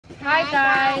Hi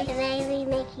guys! Today we're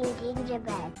making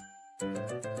gingerbread.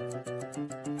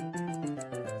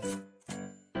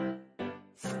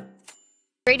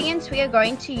 Ingredients we are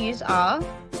going to use are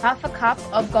half a cup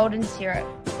of golden syrup,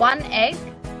 1 egg,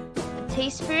 a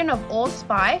teaspoon of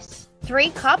allspice, 3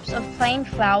 cups of plain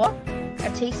flour, a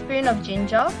teaspoon of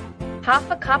ginger, half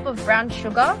a cup of brown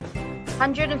sugar,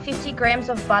 150 grams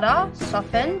of butter,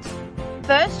 softened.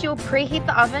 First, you'll preheat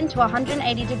the oven to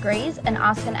 180 degrees and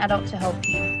ask an adult to help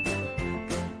you.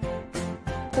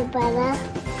 The butter,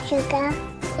 sugar,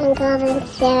 and golden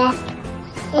syrup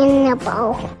in the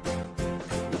bowl.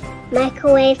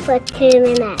 Microwave for 2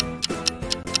 minutes.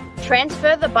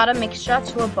 Transfer the butter mixture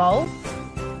to a bowl.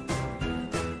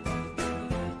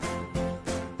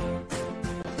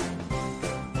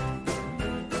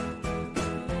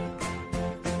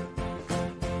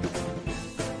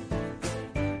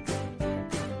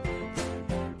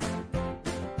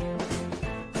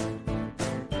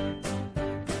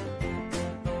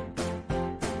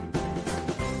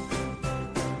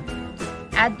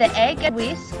 Add the egg and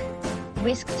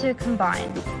whisk to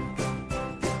combine.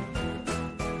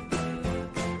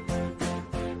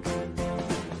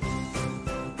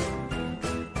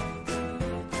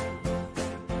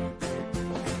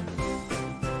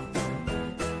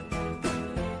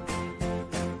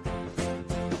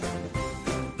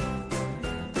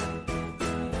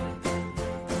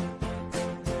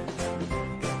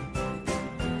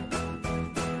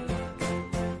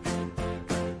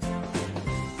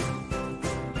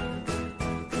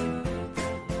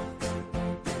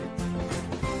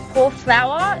 Pour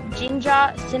flour,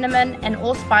 ginger, cinnamon, and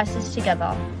all spices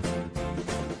together.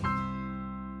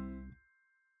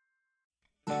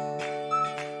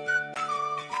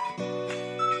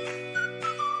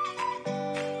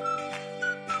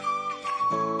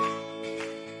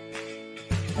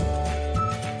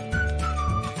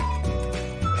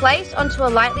 Place onto a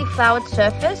lightly floured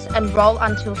surface and roll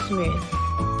until smooth.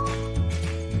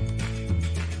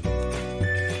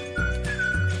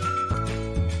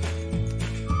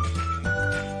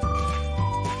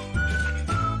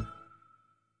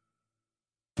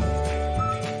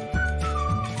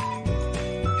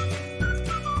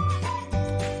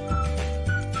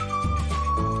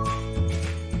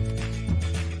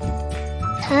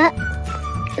 Cut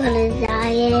your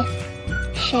desired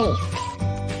shape.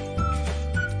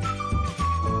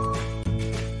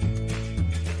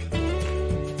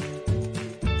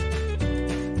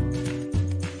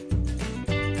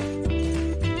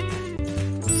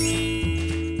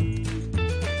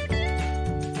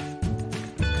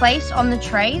 Place on the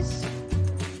trays.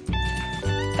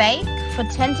 Bake for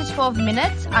 10 to 12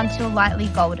 minutes until lightly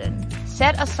golden.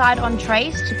 Set aside on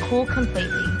trays to cool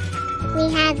completely.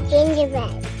 We have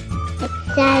gingerbread.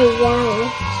 It's so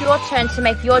yummy. It's your turn to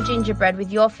make your gingerbread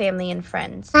with your family and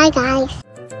friends. Bye guys.